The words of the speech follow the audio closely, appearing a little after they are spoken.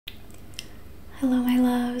Hello my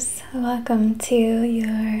loves, welcome to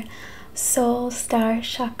your soul star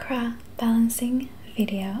chakra balancing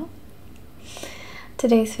video.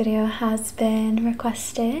 Today's video has been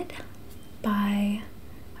requested by,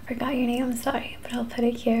 I forgot your name, I'm sorry, but I'll put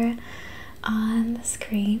it here on the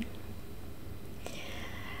screen.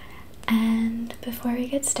 And before we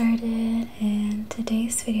get started in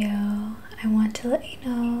today's video, I want to let you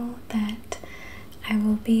know that I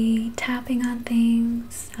will be tapping on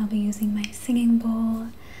things. I'll be using my singing bowl,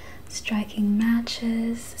 striking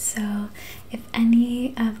matches. So if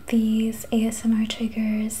any of these ASMR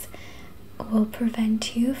triggers will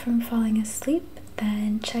prevent you from falling asleep,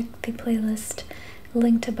 then check the playlist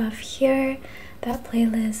linked above here. That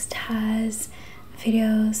playlist has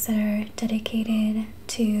videos that are dedicated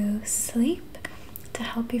to sleep, to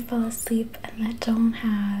help you fall asleep, and that don't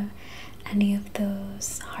have any of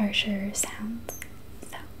those harsher sounds.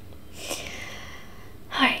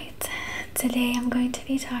 Alright, today I'm going to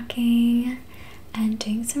be talking and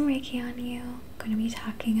doing some Reiki on you. I'm going to be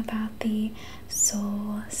talking about the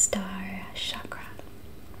soul star chakra.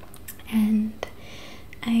 And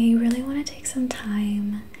I really want to take some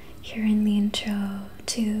time here in the intro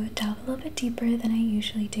to delve a little bit deeper than I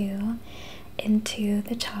usually do into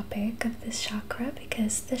the topic of this chakra,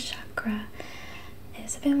 because this chakra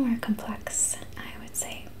is a bit more complex, I would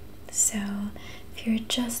say. So if you're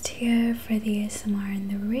just here for the ASMR and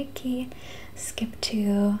the Reiki, skip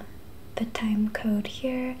to the time code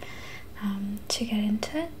here to get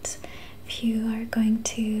into it. If you are going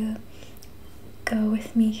to go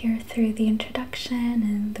with me here through the introduction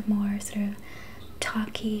and the more sort of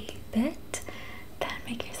talky bit, then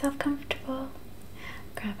make yourself comfortable.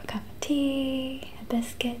 Grab a cup of tea, a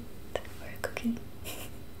biscuit, or a cookie,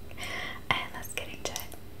 and let's get into it.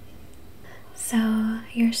 So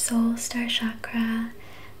your soul star chakra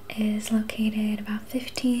is located about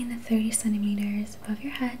 15 to 30 centimeters above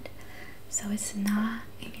your head. So it's not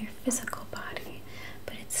in your physical body,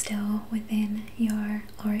 but it's still within your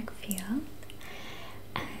auric field.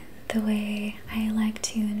 And the way I like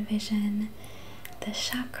to envision the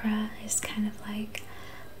chakra is kind of like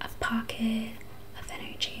a pocket of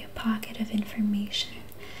energy, a pocket of information.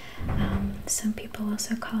 Some people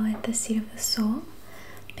also call it the seat of the soul,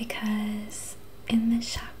 because in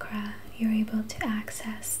this chakra you're able to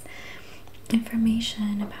access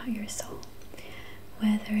information about your soul,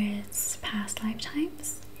 whether it's past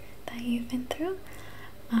lifetimes that you've been through,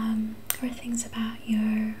 or things about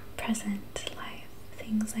your present life,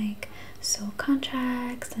 things like soul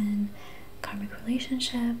contracts and karmic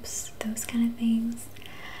relationships, those kind of things.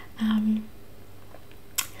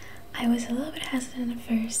 I was a little bit hesitant at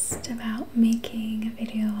first about making a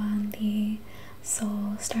video on the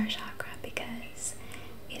soul star chakra, because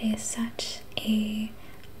it is such a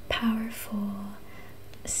powerful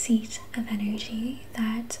seat of energy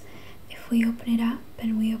that if we open it up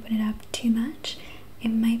and we open it up too much, it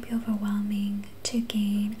might be overwhelming to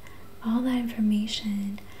gain all that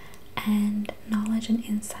information and knowledge and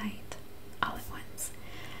insight all at once.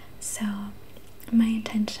 So my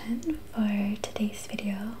intention for today's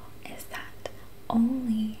video is that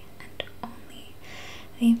only and only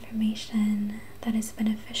the information that is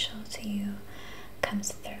beneficial to you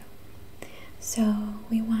comes through. So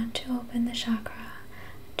we want to open the chakra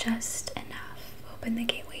just enough, open the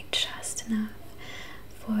gateway just enough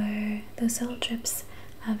for those little drips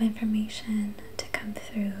of information to come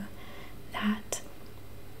through that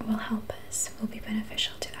will help us, will be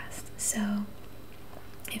beneficial to us. So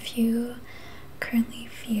if you currently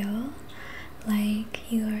feel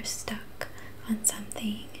like you are stuck on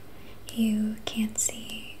something, you can't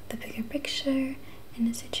see the bigger picture in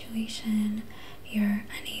a situation, you're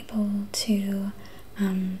unable to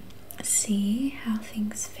see how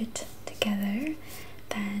things fit together,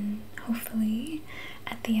 then hopefully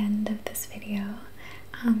at the end of this video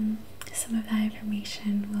some of that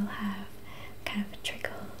information will have kind of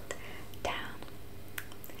trickled down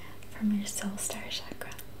from your soul star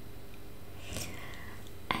chakra.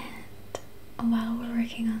 And while we're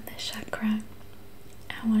working on this chakra,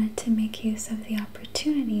 I wanted to make use of the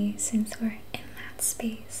opportunity, since we're in that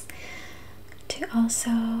space, to also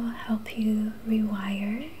help you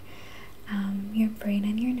rewire your brain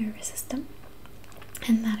and your nervous system.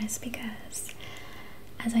 And that is because,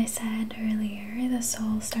 as I said earlier, the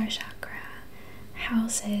soul star chakra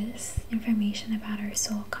houses information about our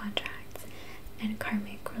soul contracts and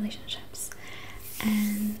karmic relationships.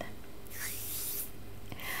 And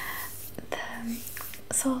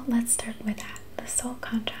let's start with that. The soul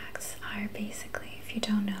contracts are basically, if you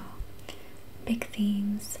don't know, big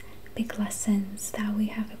themes, big lessons that we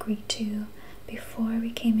have agreed to before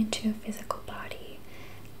we came into a physical body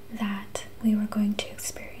that we were going to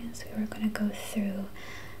experience, we were going to go through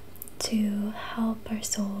to help our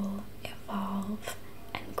soul evolve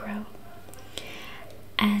and grow.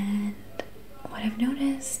 And what I've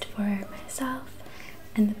noticed for myself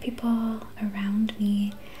and the people around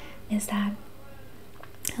me is that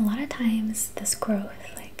a lot of times this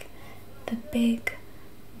growth, like the big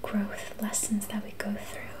growth lessons that we go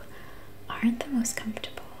through, aren't the most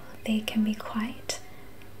comfortable. They can be quite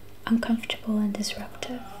uncomfortable and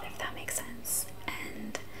disruptive, if that makes sense.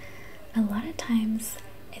 And a lot of times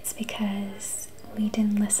it's because we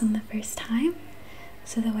didn't listen the first time.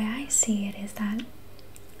 So the way I see it is that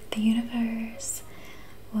the universe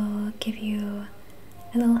will give you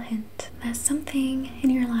a little hint that something in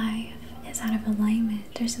your life is out of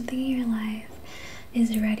alignment, or something in your life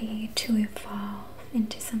is ready to evolve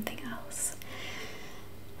into something else.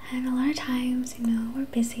 And a lot of times, you know, we're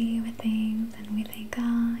busy with things and we think,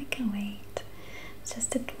 oh, I can wait. It's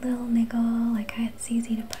just a little niggle, like it's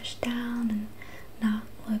easy to push down and not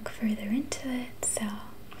look further into it, so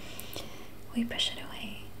we push it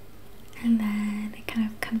away. And then it kind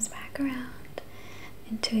of comes back around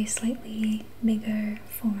into a slightly bigger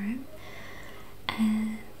form.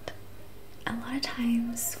 And a lot of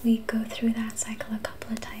times we go through that cycle a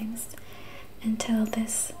couple of times until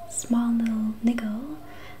this small little niggle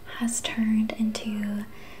has turned into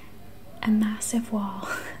a massive wall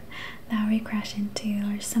that we crash into,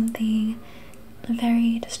 or something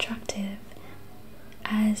very destructive,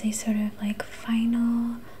 as a sort of like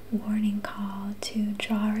final warning call to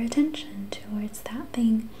draw our attention towards that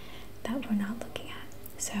thing that we're not looking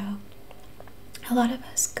at. So a lot of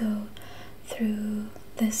us go through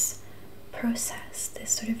this process,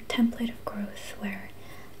 this sort of template of growth, where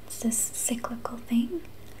it's this cyclical thing,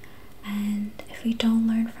 and if we don't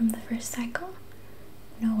learn from the first cycle,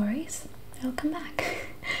 no worries, it'll come back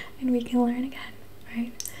and we can learn again,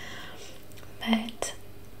 right? But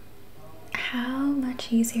how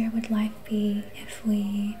much easier would life be if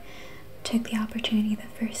we took the opportunity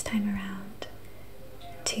the first time around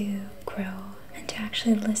to grow and to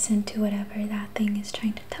actually listen to whatever that thing is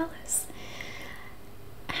trying to tell us?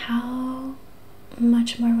 How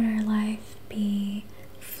much more would our life be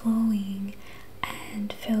flowing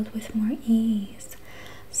and filled with more ease?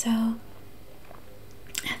 So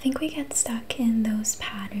I think we get stuck in those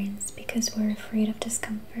patterns because we're afraid of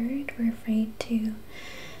discomfort. We're afraid to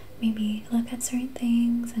maybe look at certain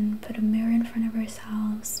things and put a mirror in front of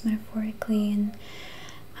ourselves, metaphorically,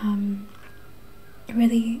 and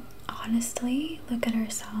really honestly look at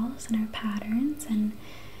ourselves and our patterns and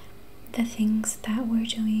the things that we're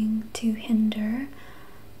doing to hinder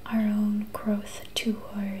our own growth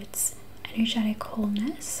towards energetic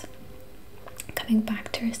wholeness, coming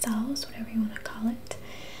back to ourselves, whatever you want to call it.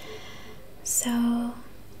 So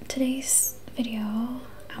today's video,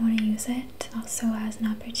 I want to use it also as an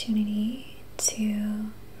opportunity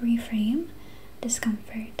to reframe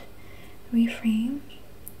discomfort, reframe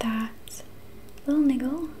that little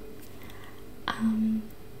niggle,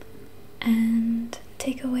 and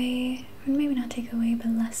take away, or maybe not take away, but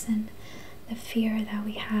lessen the fear that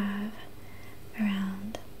we have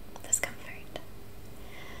around discomfort,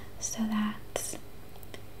 so that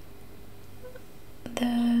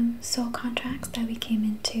the soul contracts that we came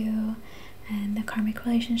into and the karmic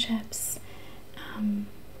relationships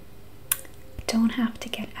don't have to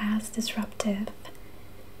get as disruptive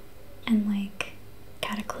and like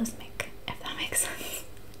cataclysmic, if that makes sense.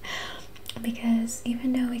 Because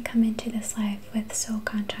even though we come into this life with soul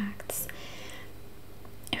contracts,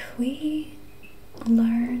 if we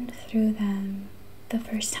learn through them the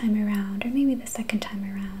first time around, or maybe the second time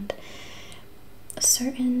around,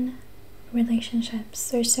 certain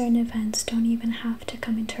relationships or certain events don't even have to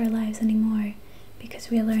come into our lives anymore because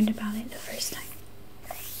we learned about it the first time.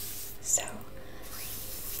 So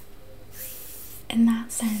in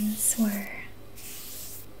that sense, we're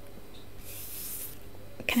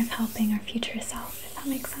kind of helping our future self, if that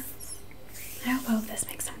makes sense. I hope this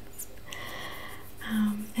makes sense.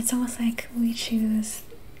 It's almost like we choose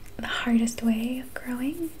the hardest way of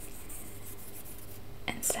growing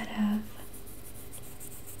instead of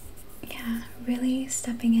really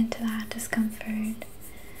stepping into that discomfort and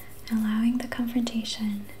allowing the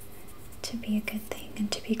confrontation to be a good thing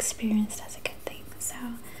and to be experienced as a good thing. So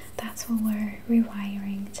that's what we're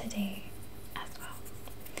rewiring today as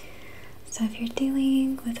well. So if you're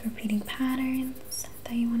dealing with repeating patterns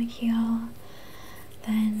that you want to heal,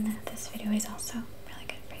 then this video is also really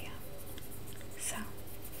good for you. So,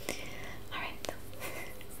 alright,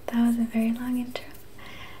 that was a very long intro.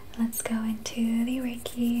 Let's go into the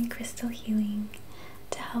Reiki and crystal healing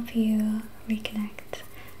to help you reconnect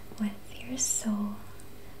with your soul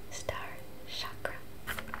star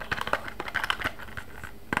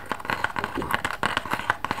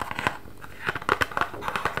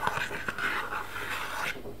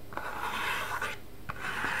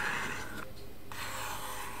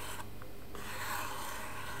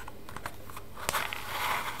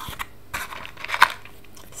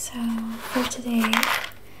for today,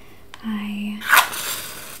 I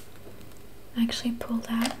actually pulled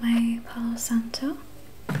out my Palo Santo,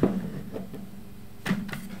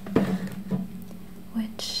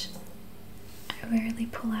 which I rarely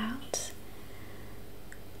pull out.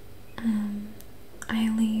 I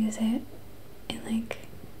only use it in like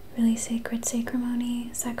really sacred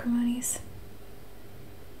ceremonies.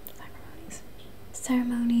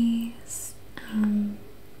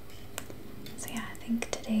 So yeah, I think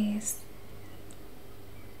today's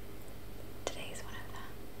one of them.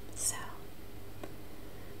 So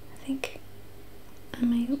I think I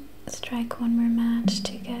might strike one more match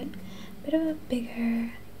to get a bit of a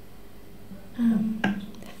bigger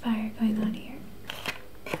fire going on here.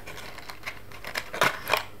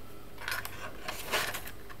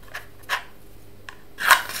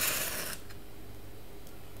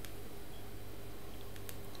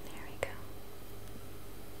 There we go.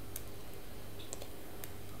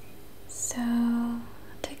 So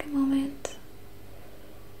take a moment,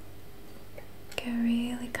 get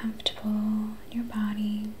really comfortable in your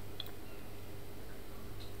body.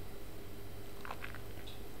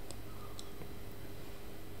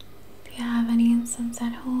 If you have any incense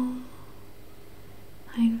at home,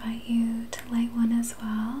 I invite you to light one as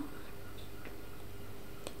well.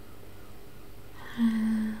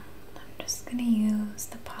 And I'm just going to use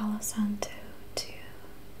the Palo Santo to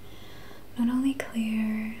not only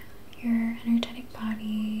clear your energetic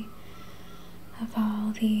body of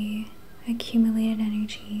all the accumulated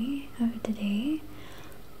energy of the day,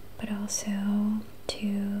 but also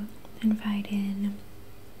to invite in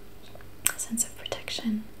a sense of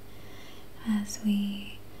protection as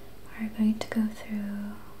we are going to go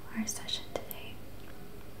through our session today.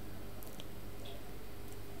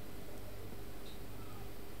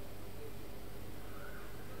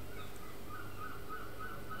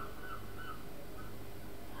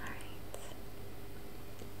 Alright.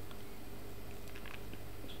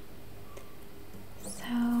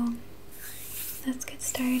 So let's get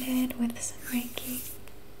started with some Reiki.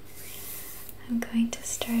 I'm going to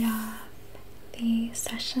start off the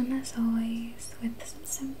session as always with some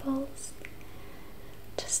symbols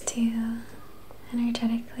just to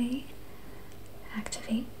energetically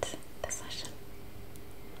activate the session.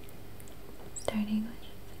 Starting with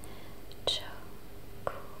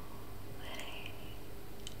chakra,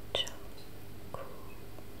 chakra,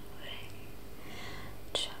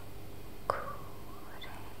 chakra.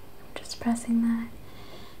 I'm just pressing that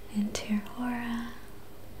into your aura.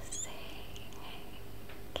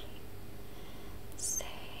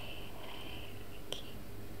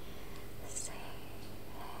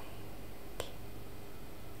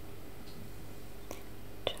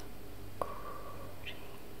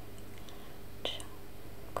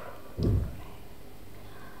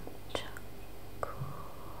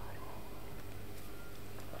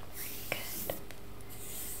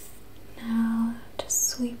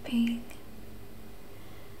 Sweeping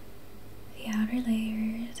the outer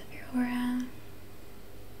layers of your aura,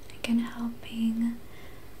 again helping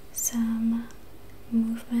some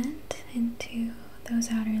movement into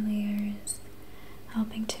those outer layers,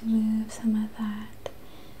 helping to move some of that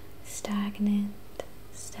stagnant,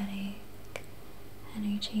 static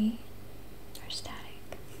energy, or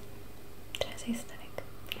static. Did I say static?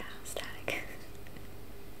 Yeah, static.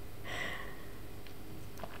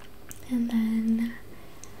 And then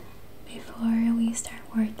before we start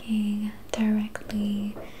working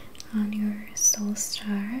directly on your soul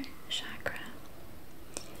star chakra,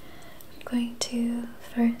 I'm going to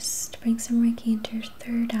first bring some Reiki into your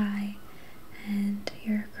third eye and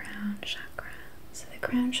your crown chakra. So the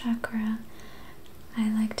crown chakra, I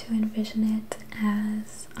like to envision it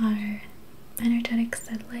as our energetic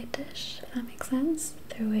satellite dish, if that makes sense,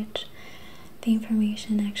 through which the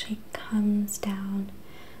information actually comes down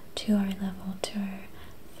to our level, to our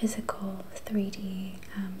physical 3D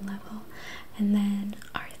level. And then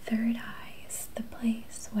our third eye is the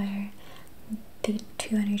place where the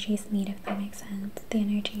two energies meet, if that makes sense. The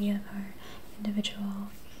energy of our individual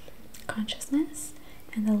consciousness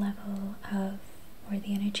and the level of, or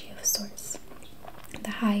the energy of source,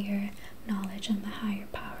 the higher knowledge and the higher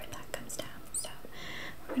power that comes down. So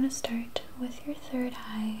we're going to start with your third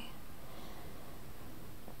eye.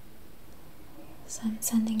 So I'm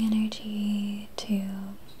sending energy to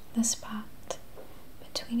the spot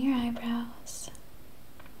between your eyebrows.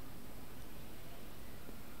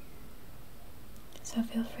 So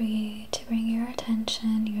feel free to bring your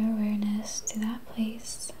attention, your awareness to that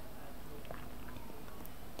place.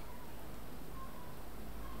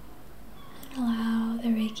 And allow the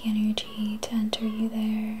Reiki energy to enter you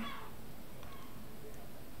there.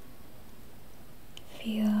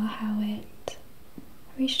 feel how it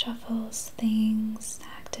reshuffles things,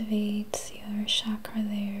 activates your chakra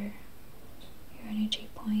there, your energy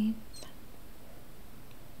points.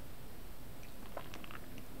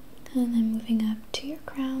 And then moving up to your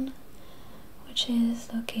crown, which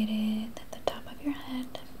is located at the top of your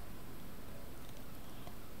head.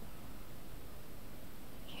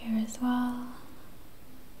 Here as well,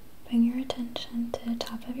 bring your attention to the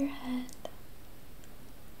top of your head.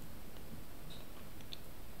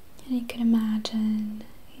 And you can imagine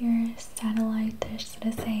your satellite dish, so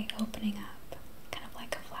to say, opening up, kind of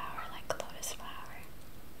like a flower, like a lotus flower.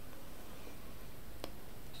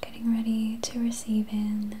 Getting ready to receive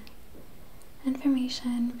in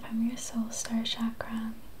information from your soul star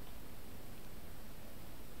chakra.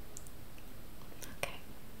 Okay,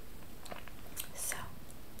 so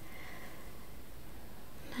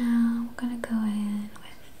now I'm gonna go in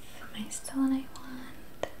with my selenite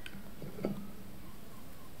wand,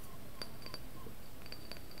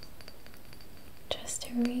 just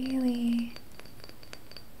to really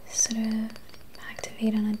sort of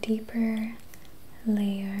activate on a deeper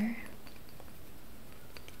layer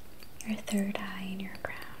your third eye in your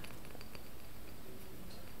crown.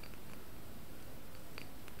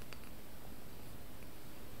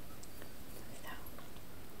 So,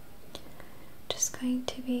 just going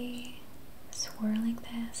to be swirling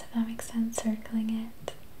this, if that makes sense, circling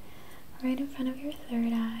it right in front of your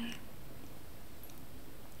third eye.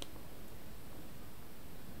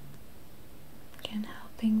 Again,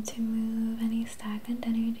 helping to move any stagnant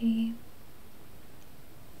energy.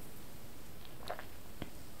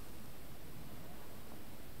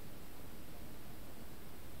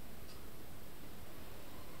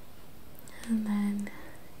 And then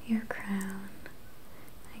your crown.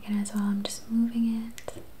 Again, as well, I'm just moving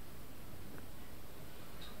it.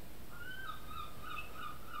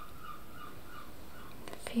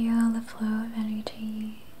 Feel the flow of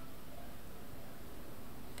energy.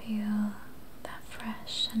 Feel that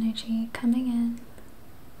fresh energy coming in,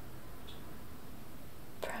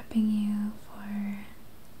 prepping you for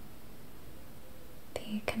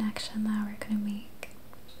the connection that we're going to make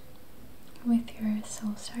with your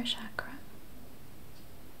soul star chakra.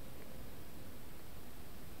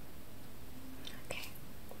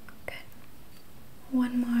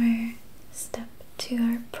 One more step to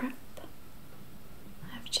our prep.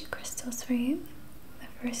 I have 2 crystals for you. The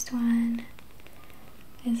first one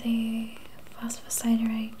is a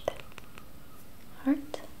phosphosite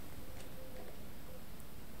heart.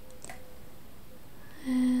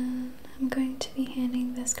 And I'm going to be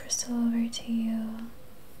handing this crystal over to you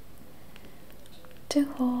to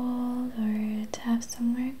hold or to have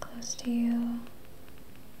somewhere close to you,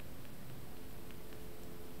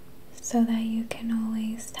 so that you can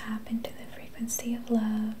always tap into the frequency of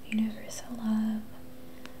love, universal love,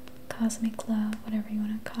 cosmic love, whatever you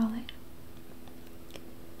want to call it,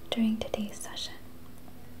 during today's session.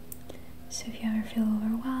 So if you ever feel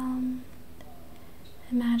overwhelmed,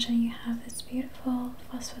 imagine you have this beautiful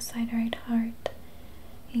phosphosite heart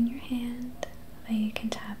in your hand that you can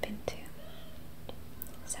tap into.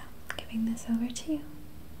 So, giving this over to you.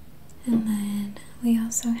 And then we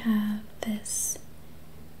also have this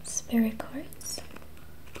spirit quartz,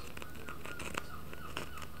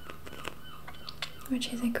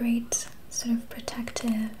 which is a great sort of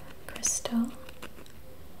protective crystal.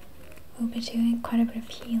 We'll be doing quite a bit of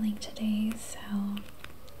healing today, so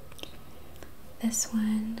this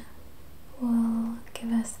one will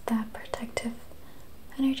give us that protective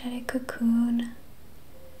energetic cocoon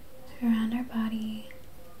around our body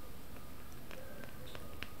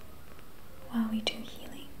while we do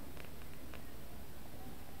healing.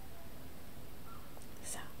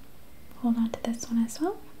 So, hold on to this one as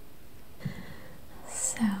well.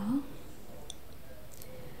 So,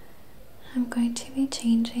 I'm going to be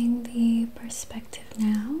changing the perspective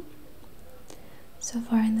now. So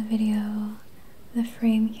far in the video, the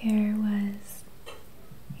frame here was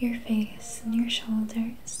your face and your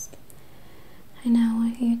shoulders. I now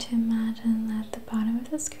want you to imagine that the bottom of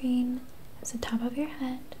the screen is the top of your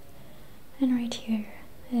head, and right here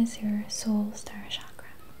is your soul star chakra.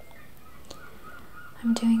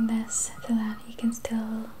 I'm doing this so that you can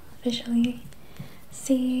still visually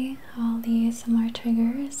see all the ASMR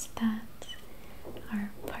triggers that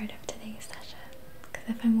are part of today's session. Because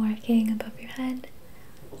if I'm working above your head,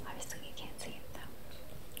 obviously you can't see it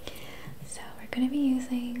though. So we're going to be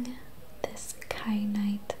using this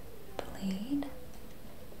kyanite blade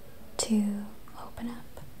to open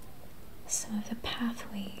up some of the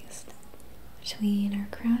pathways between our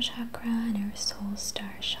crown chakra and our soul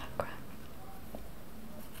star chakra.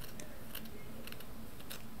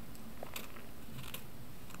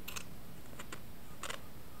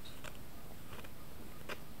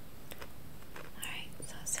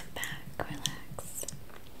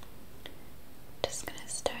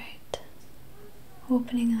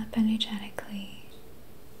 opening up energetically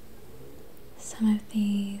some of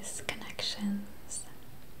these connections.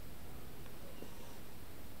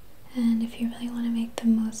 And if you really want to make the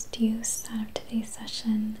most use out of today's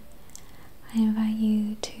session, I invite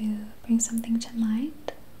you to bring something to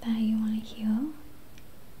mind that you want to heal,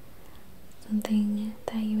 something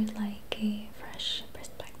that you would like a fresh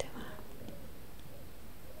perspective on.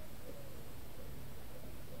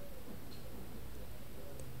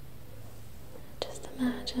 Just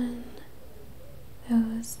imagine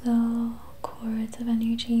those little cords of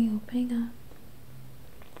energy opening up,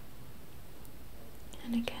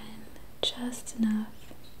 and again, just enough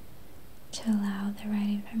to allow the right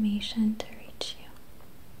information to reach you.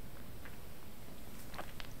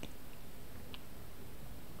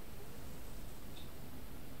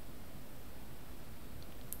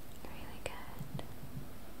 Really good.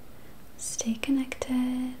 Stay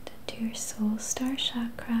connected to your soul star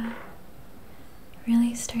chakra.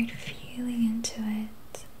 Really start feeling into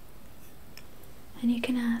it. And you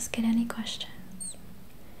can ask it any questions.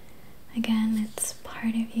 Again, it's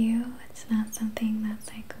part of you. It's not something that's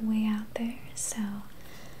like way out there. So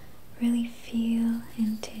really feel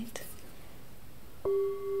into it.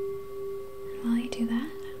 And while you do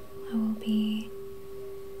that, I will be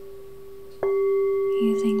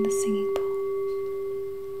using the singing bowl.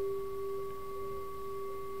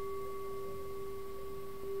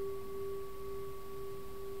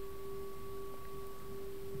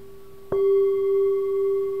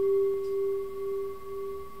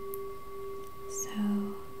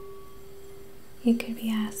 You could be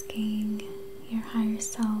asking your higher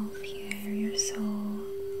self here, your soul,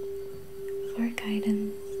 for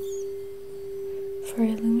guidance, for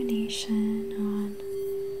illumination on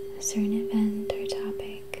a certain event or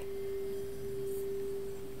topic.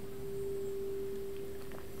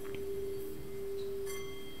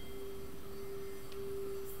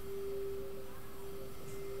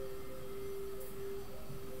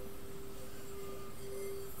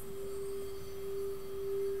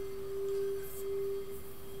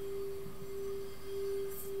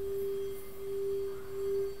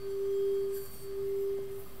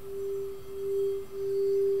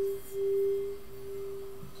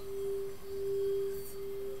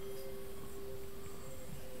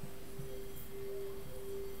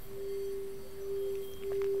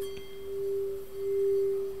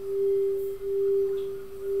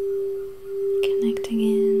 Connecting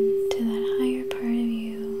in to that higher part of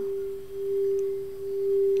you,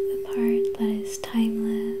 the part that is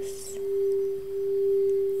timeless,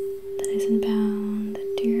 that isn't bound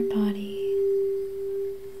to your body,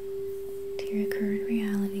 to your current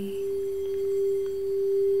reality.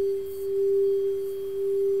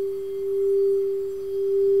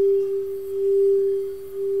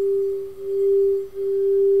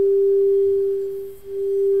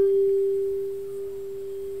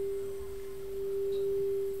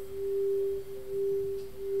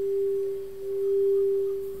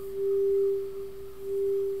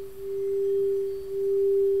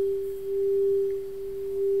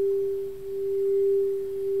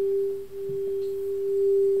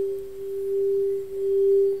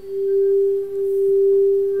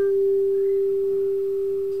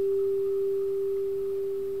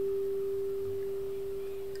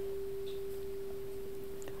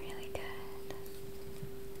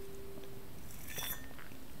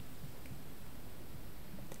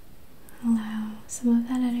 Allow some of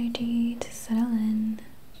that energy to settle in.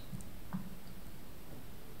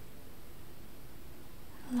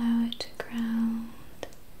 Allow it to ground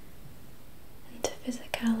into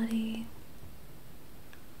physicality.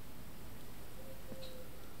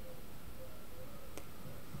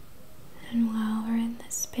 And while we're in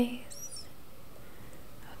this space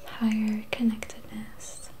of higher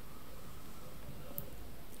connectedness,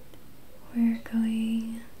 we're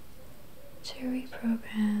going to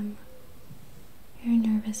reprogram your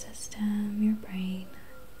nervous system, your brain,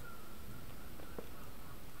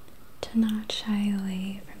 to not shy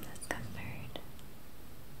away from discomfort,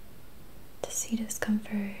 to see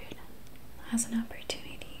discomfort as an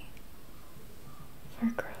opportunity for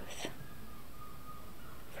growth,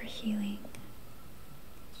 for healing.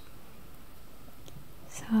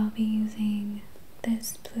 So I'll be using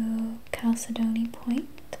this blue chalcedony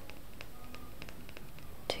point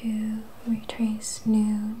to retrace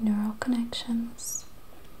new neural connections.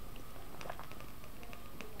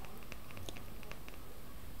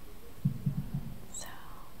 So,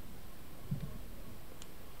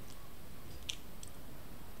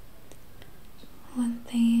 one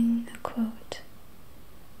thing, a quote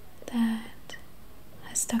that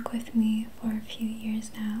has stuck with me for a few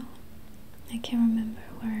years now, I can't remember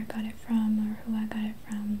where I got it from or who I got it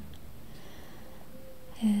from,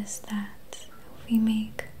 is that if we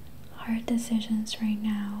make hard decisions right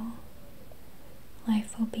now,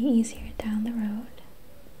 life will be easier down the road.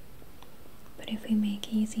 But if we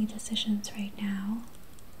make easy decisions right now,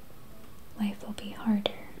 life will be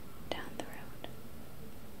harder down the road.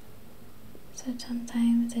 So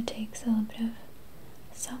sometimes it takes a little bit of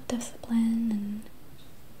self-discipline and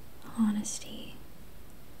honesty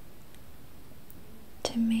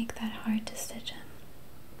to make that hard decision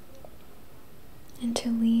and to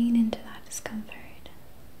lean into that discomfort,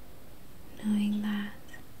 knowing that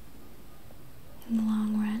in the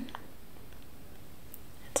long run,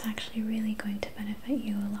 it's actually really going to benefit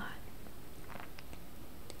you a lot.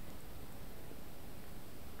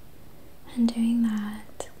 And doing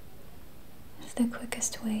that is the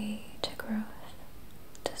quickest way to growth,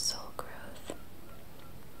 to soul growth.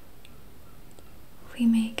 If we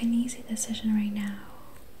make an easy decision right now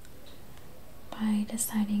by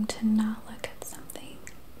deciding to not look at something,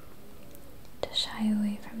 to shy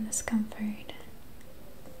away from discomfort,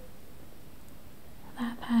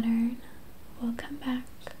 that pattern will come back.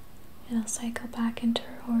 It'll cycle back into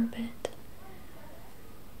our orbit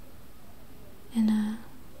in a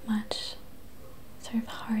much sort of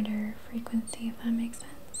harder frequency, if that makes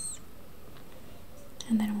sense.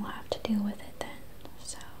 And then we'll have to deal with it then.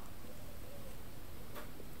 So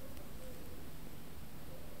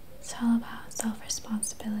it's all about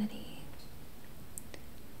self-responsibility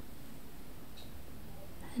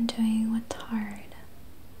and doing what's hard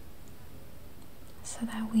so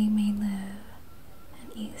that we may live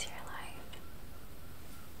an easier life.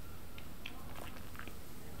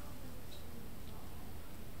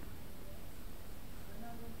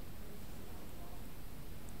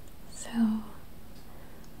 So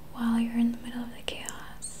while you're in the middle of the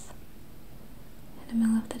chaos, in the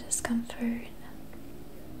middle of the discomfort,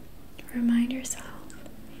 remind yourself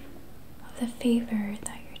of the favor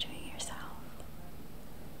that you're doing yourself.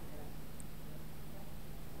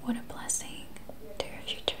 What a blessing to your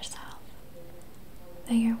future self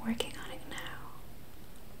that you're working on it now.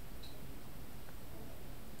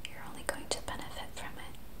 You're only going to benefit from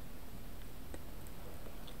it.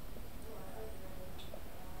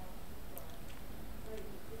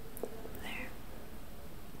 There.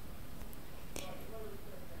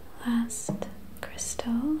 Last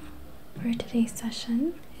crystal for today's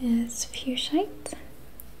session is fuchsite.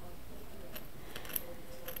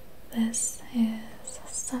 This is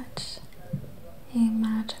such a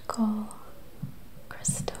magical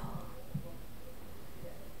crystal.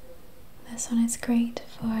 This one is great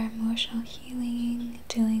for emotional healing,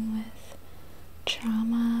 dealing with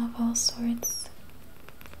trauma of all sorts.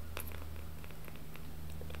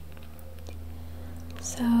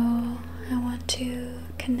 So I want to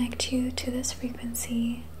connect you to this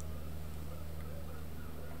frequency.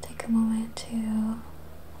 Take a moment to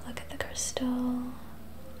look at the crystal,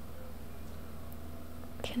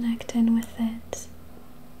 connect in with it.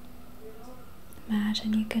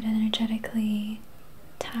 Imagine you could energetically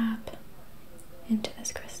tap into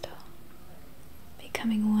this crystal,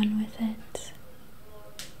 becoming one with it.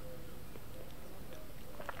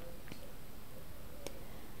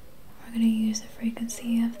 We're going to use the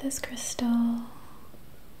frequency of this crystal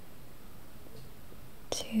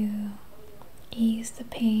to ease the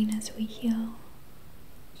pain as we heal,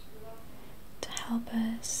 to help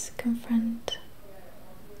us confront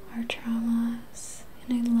our traumas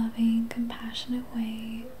in a loving, compassionate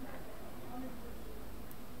way,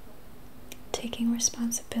 taking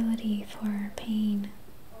responsibility for our pain,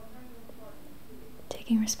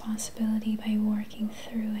 taking responsibility by working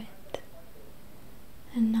through it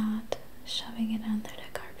and not shoving it under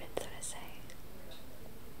the carpet, so to say.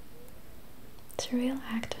 It's a real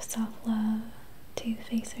act of self-love to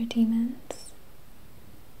face our demons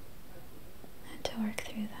and to work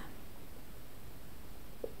through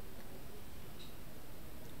them.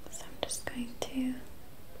 So I'm just going to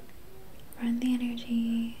run the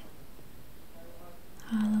energy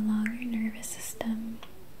all along your nervous system,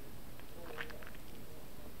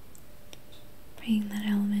 bringing that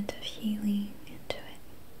element of healing into it.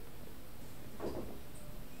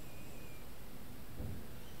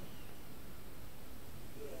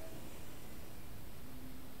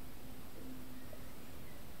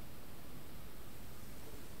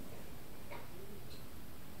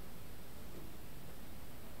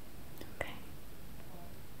 Okay.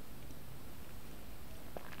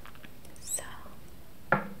 So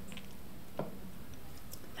that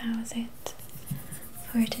was it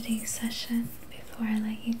for today's session. Before I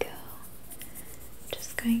let you go, I'm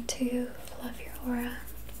just going to fluff your aura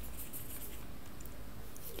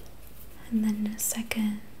And then in a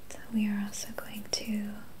second, we are also going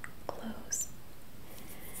to close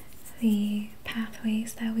the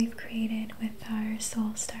pathways that we've created with our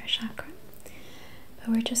soul star chakra. But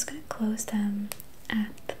we're just going to close them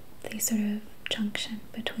at the sort of junction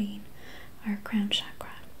between our crown chakra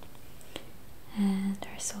and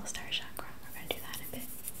our soul star chakra. We're going to do that in a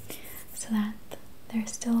bit so that they're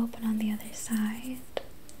still open on the other side.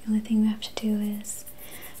 The only thing we have to do is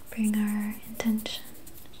bring our intention,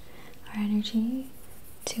 our energy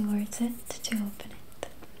towards it to open it,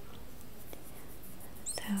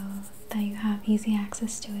 so that you have easy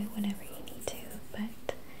access to it whenever you need to.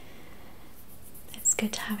 But it's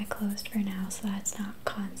good to have it closed for now so that it's not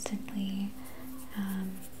constantly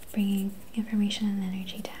bringing information and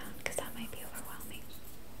energy down, because that might be overwhelming.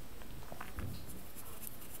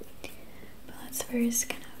 But let's first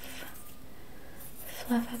kind of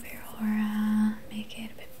fluff up your aura, make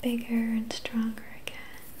it a bit bigger and stronger again.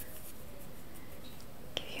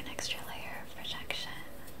 Give you an extra layer of protection.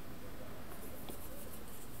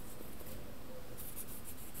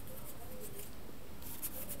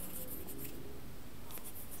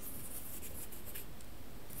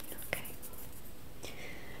 Okay.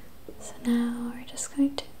 So now we're just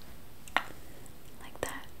going to, like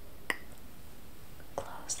that,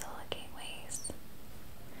 close the little gateways,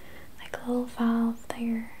 like a little valve that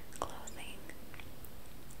you're closing.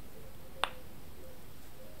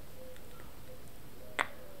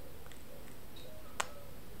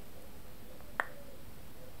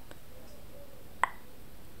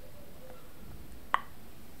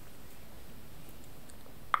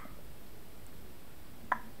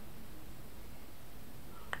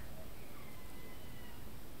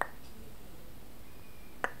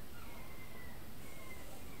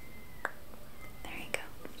 There you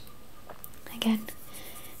go. Again,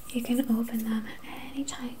 you can open them at any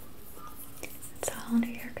time. It's all under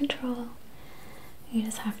your control. You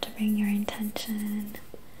just have to bring your intention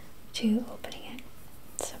to opening it.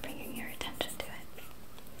 So bringing your attention to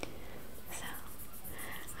it. So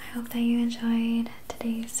I hope that you enjoyed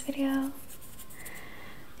today's video.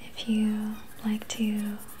 If you like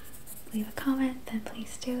to leave a comment, then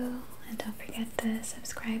please do. And don't forget to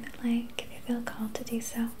subscribe and like if you feel called to do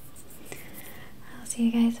so. I'll see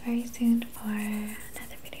you guys very soon for